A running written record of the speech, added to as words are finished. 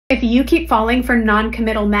If you keep falling for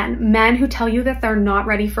non-committal men who tell you that they're not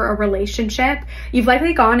ready for a relationship, you've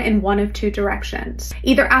likely gone in one of two directions.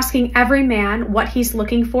 Either asking every man what he's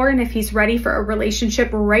looking for and if he's ready for a relationship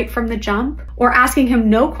right from the jump, or asking him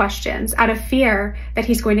no questions out of fear that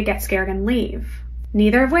he's going to get scared and leave.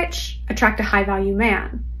 Neither of which attract a high-value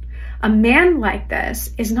man. A man like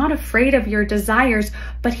this is not afraid of your desires,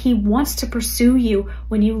 but he wants to pursue you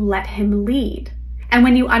when you let him lead. And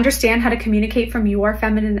when you understand how to communicate from your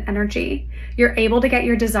feminine energy, you're able to get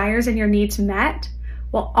your desires and your needs met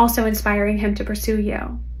while also inspiring him to pursue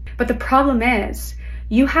you. But the problem is,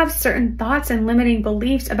 you have certain thoughts and limiting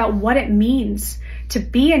beliefs about what it means to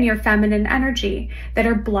be in your feminine energy that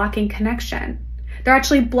are blocking connection. They're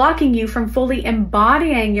actually blocking you from fully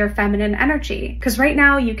embodying your feminine energy. Because right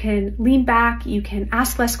now you can lean back, you can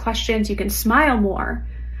ask less questions, you can smile more.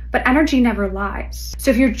 But energy never lies.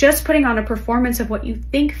 So if you're just putting on a performance of what you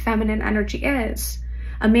think feminine energy is,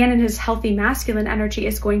 a man in his healthy masculine energy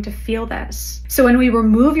is going to feel this. So when we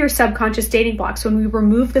remove your subconscious dating blocks, when we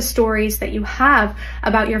remove the stories that you have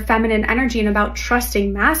about your feminine energy and about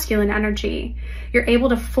trusting masculine energy, you're able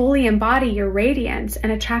to fully embody your radiance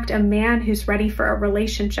and attract a man who's ready for a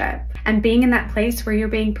relationship. And being in that place where you're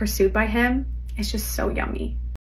being pursued by him is just so yummy.